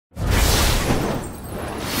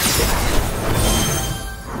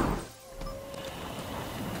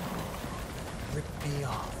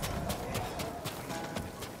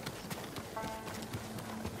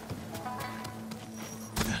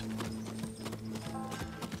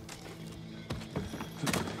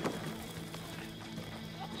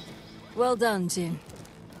Well done, Jin.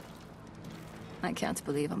 I can't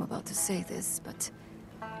believe I'm about to say this, but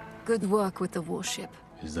good work with the warship.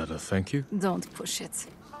 Is that a thank you? Don't push it.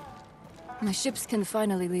 My ships can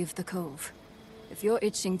finally leave the cove. If you're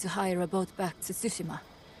itching to hire a boat back to Tsushima,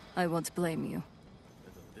 I won't blame you.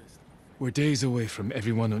 We're days away from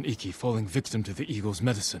everyone on Iki falling victim to the Eagle's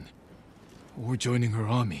medicine. Or joining her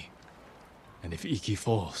army. And if Iki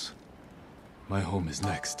falls, my home is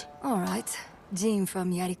next. All right, Jin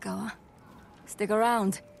from Yarikawa. Stick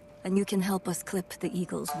around, and you can help us clip the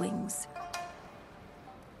Eagle's wings.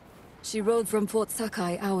 She rode from Fort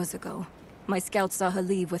Sakai hours ago. My scouts saw her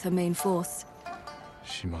leave with her main force.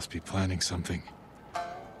 She must be planning something.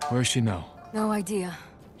 Where is she now? No idea.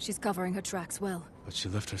 She's covering her tracks well. But she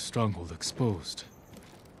left her stronghold exposed.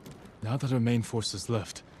 Now that her main force is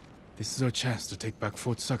left, this is our chance to take back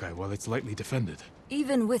Fort Sakai while it's lightly defended.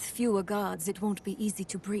 Even with fewer guards, it won't be easy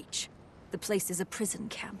to breach. The place is a prison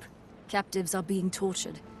camp. Captives are being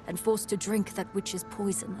tortured and forced to drink that witch's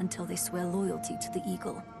poison until they swear loyalty to the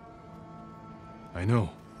Eagle. I know.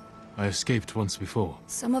 I escaped once before.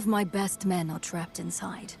 Some of my best men are trapped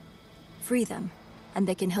inside. Free them, and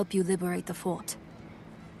they can help you liberate the fort.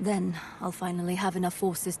 Then, I'll finally have enough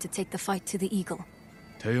forces to take the fight to the Eagle.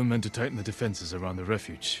 Tell your men to tighten the defenses around the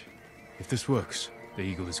refuge. If this works, the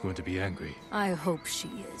Eagle is going to be angry. I hope she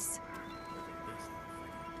is.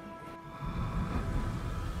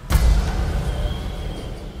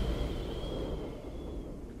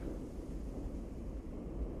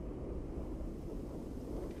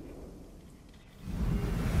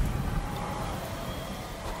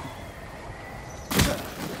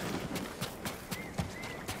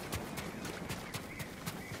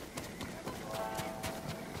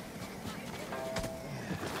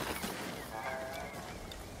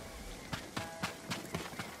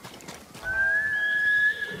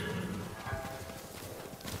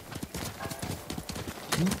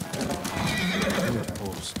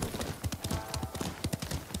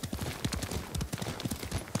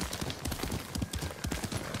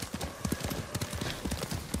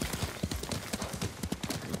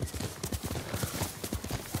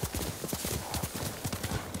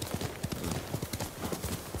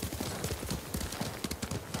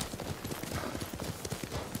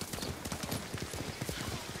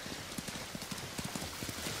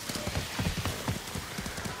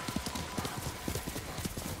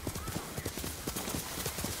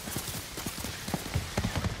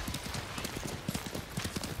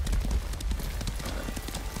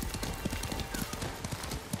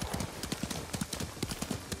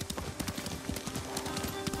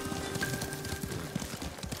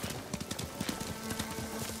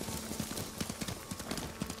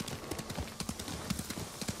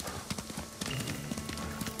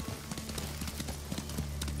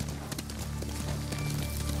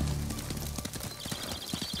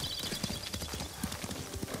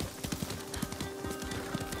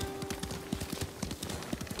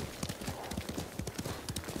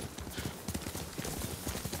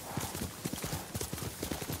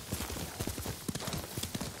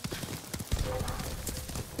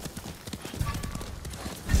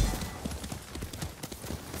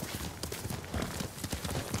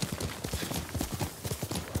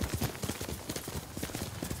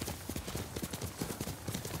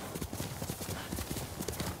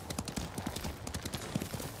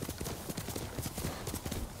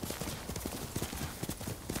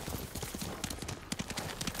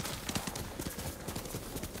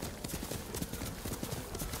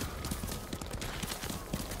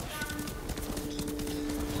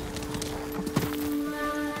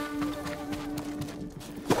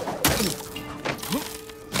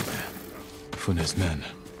 Fune's men.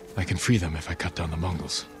 I can free them if I cut down the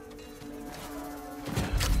Mongols.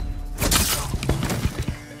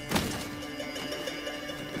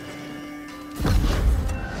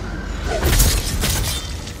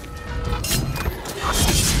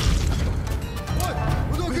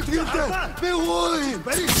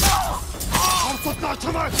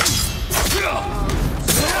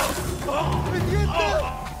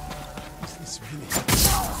 Is this really?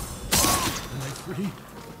 Am I free?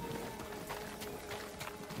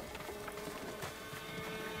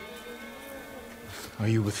 Are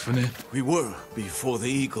you with Fune? We were, before the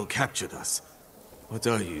Eagle captured us. What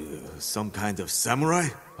are you, some kind of samurai?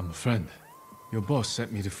 I'm a friend. Your boss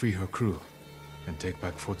sent me to free her crew and take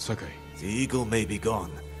back Fort Sakai. The Eagle may be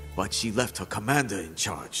gone, but she left her commander in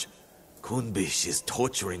charge. Kunbish is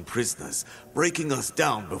torturing prisoners, breaking us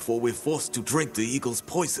down before we're forced to drink the Eagle's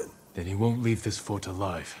poison. Then he won't leave this fort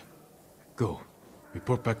alive. Go.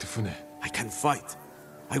 Report back to Fune. I can fight.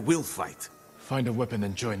 I will fight. Find a weapon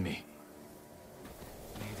and join me.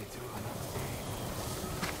 Made it to another.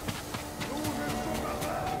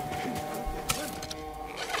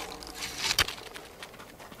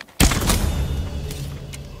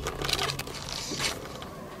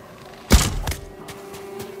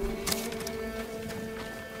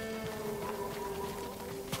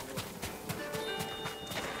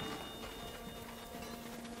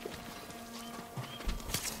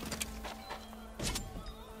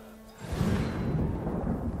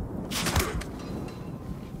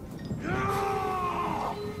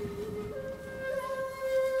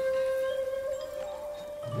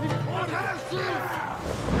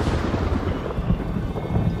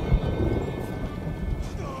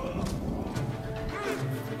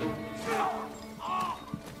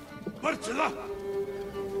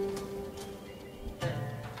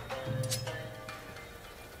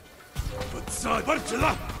 Can't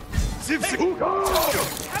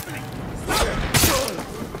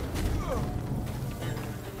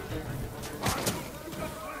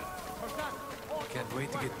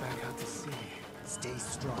wait to get back out to sea. Stay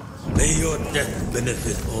strong. May your death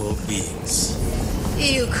benefit all beings.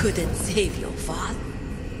 You couldn't save your father.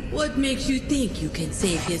 What makes you think you can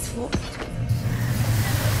save his fort?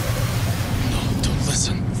 No, don't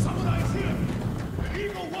listen.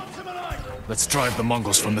 Let's drive the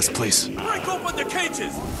Mongols from this place. Break open the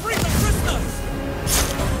cages! Free the prisoners!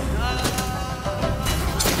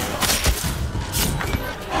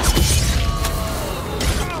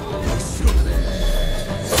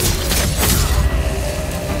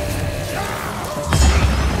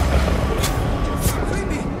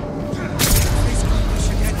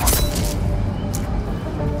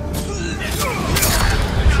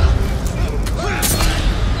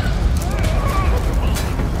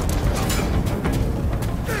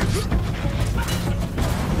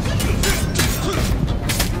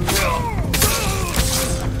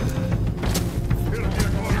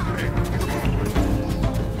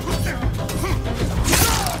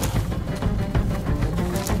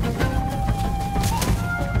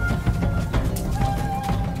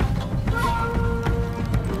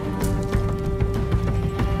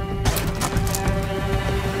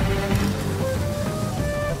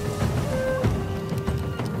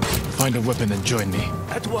 Find a weapon and join me.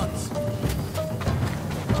 At once!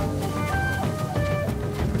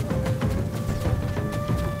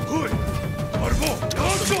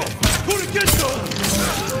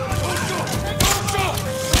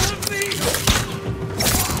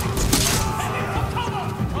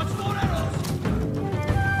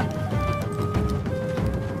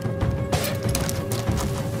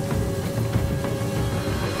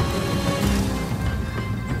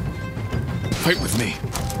 Fight with me.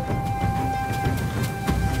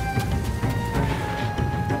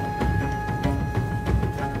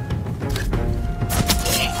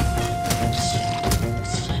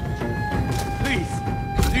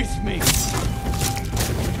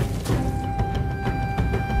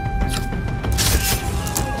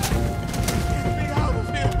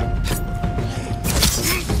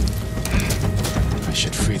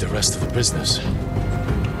 Rest of the prisoners.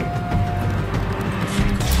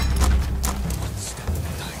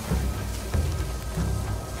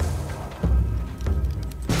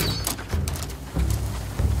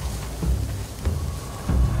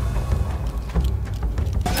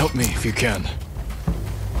 Help me if you can.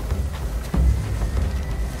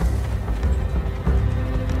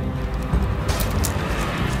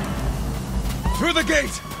 Through the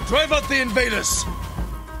gate! Drive out the invaders!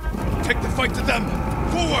 Take the fight to them!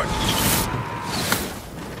 Forward!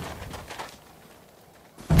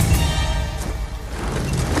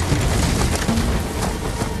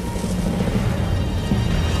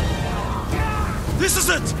 This is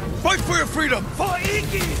it! Fight for your freedom! For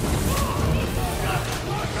Iki!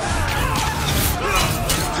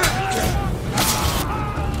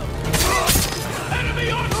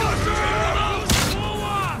 Enemy officers!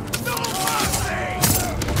 No mercy!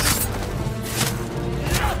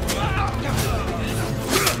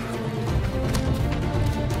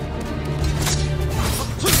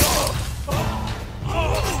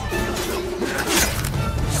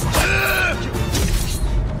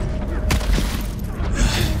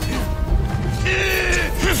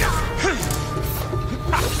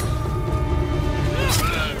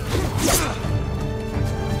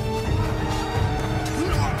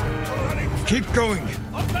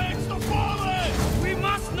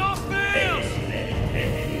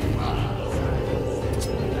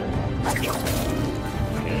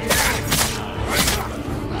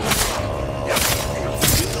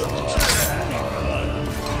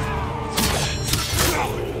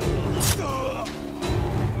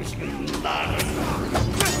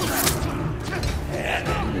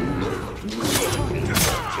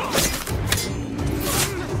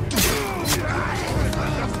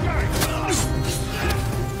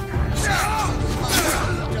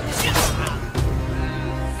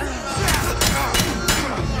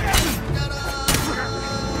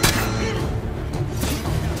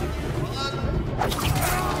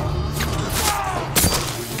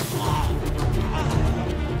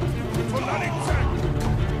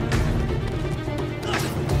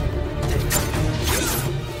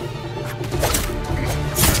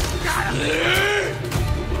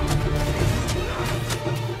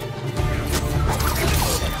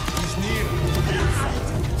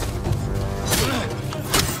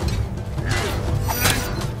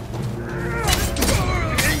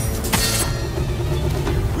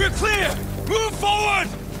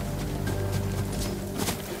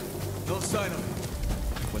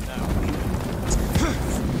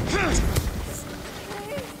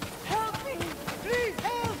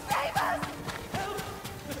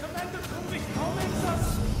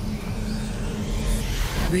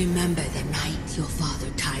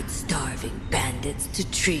 to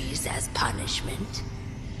trees as punishment.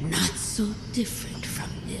 Not so different from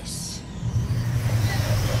this.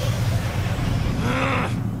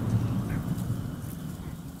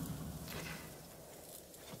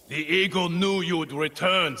 The eagle knew you'd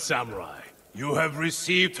return, samurai. You have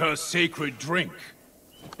received her sacred drink.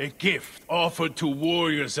 A gift offered to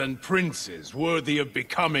warriors and princes worthy of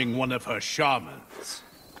becoming one of her shamans.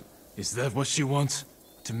 Is that what she wants?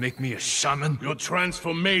 To make me a shaman? Your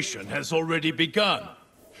transformation has already begun.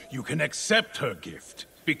 You can accept her gift,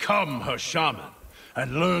 become her shaman,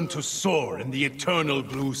 and learn to soar in the eternal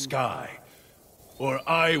blue sky. Or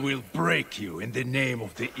I will break you in the name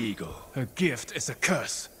of the eagle. Her gift is a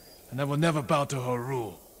curse, and I will never bow to her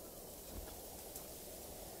rule.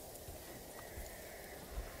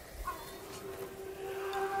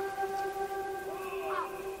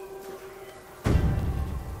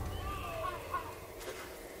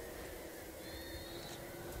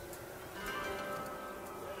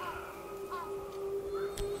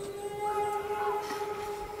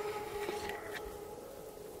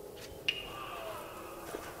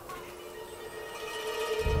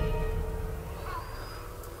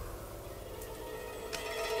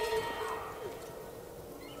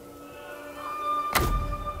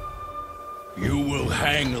 You will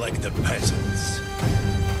hang like the peasants.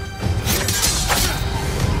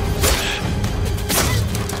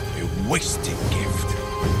 A wasted gift.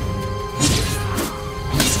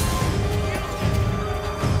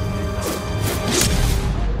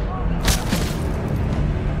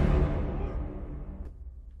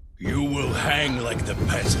 You will hang like the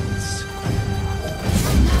peasants.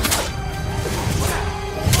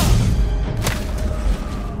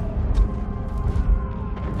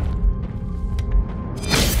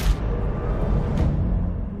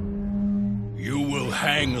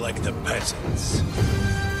 Hang like the peasants.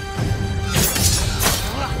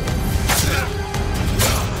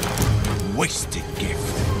 Wasted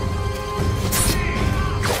gift.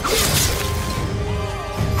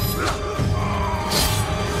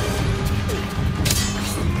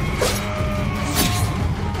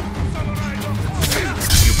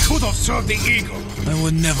 You could have served the eagle. I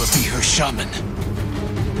will never be her shaman.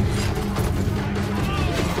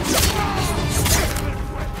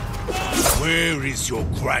 Where is your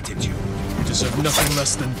gratitude? You deserve nothing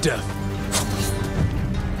less than death.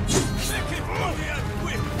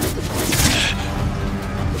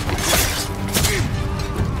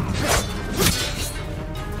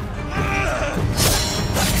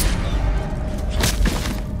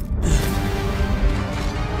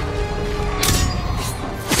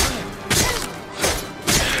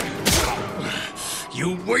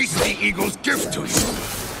 You waste the eagle's gift to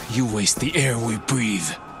you. You waste the air we breathe.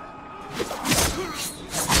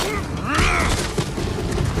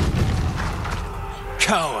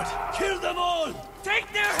 Coward! Kill them all!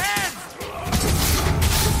 Take their heads!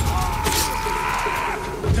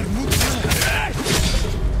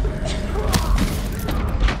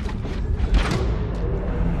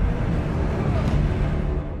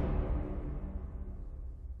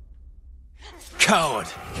 Coward!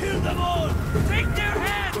 Kill them all! Take their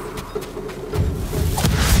heads!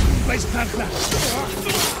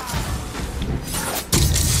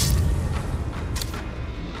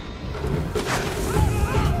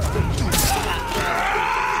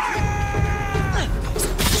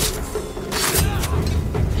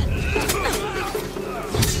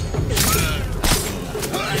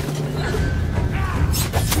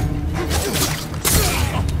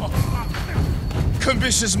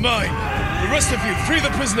 Kumbish is mine! The rest of you, free the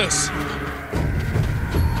prisoners!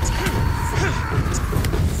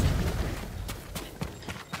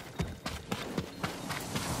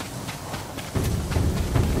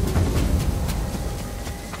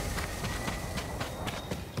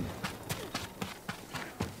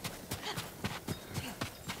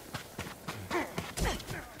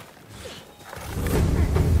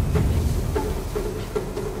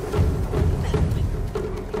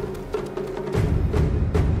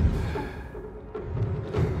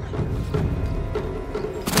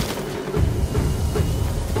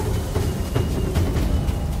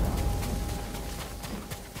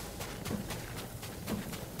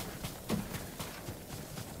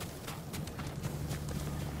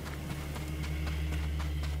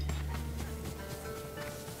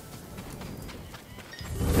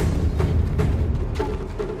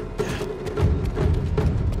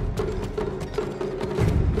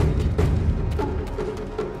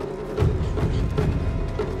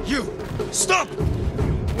 Stop!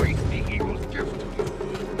 You waste the eagle's gift to you.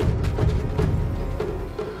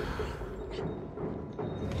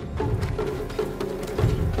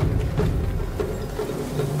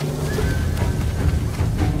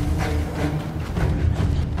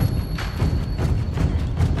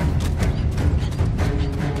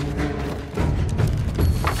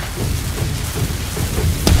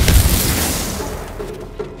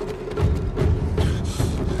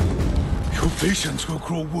 Your patience will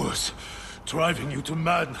grow worse, driving you to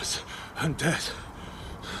madness and death.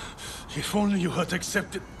 If only you had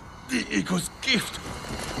accepted the eagle's gift.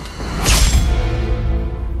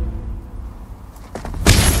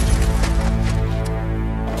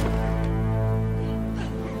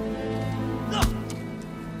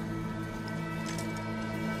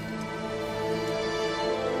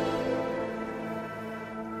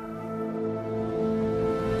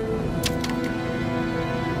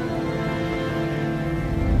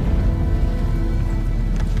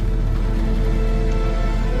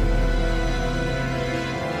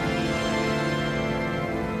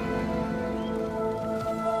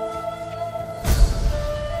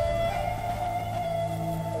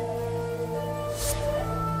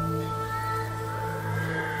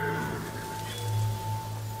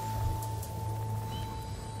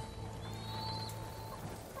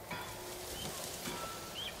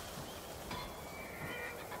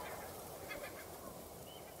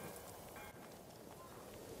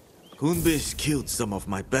 Kunbish killed some of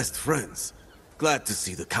my best friends. Glad to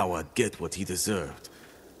see the coward get what he deserved.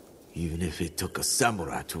 Even if it took a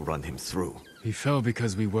samurai to run him through. He fell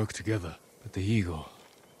because we worked together. But the eagle...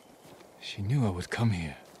 she knew I would come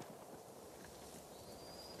here.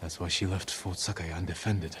 That's why she left Fort Sakai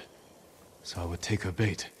undefended. So I would take her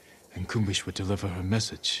bait, and Kunbish would deliver her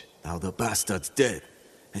message. Now the bastard's dead,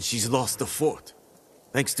 and she's lost the fort.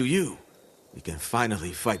 Thanks to you, we can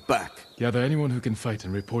finally fight back. Gather anyone who can fight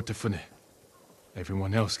and report to Fune.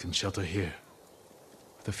 Everyone else can shelter here.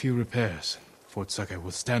 With a few repairs, Fort Sakai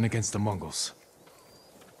will stand against the Mongols.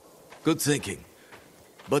 Good thinking.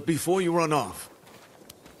 But before you run off,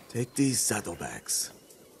 take these saddlebags.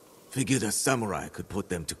 Figured a samurai could put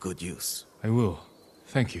them to good use. I will.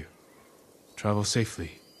 Thank you. Travel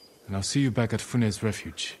safely, and I'll see you back at Fune's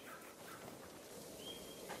refuge.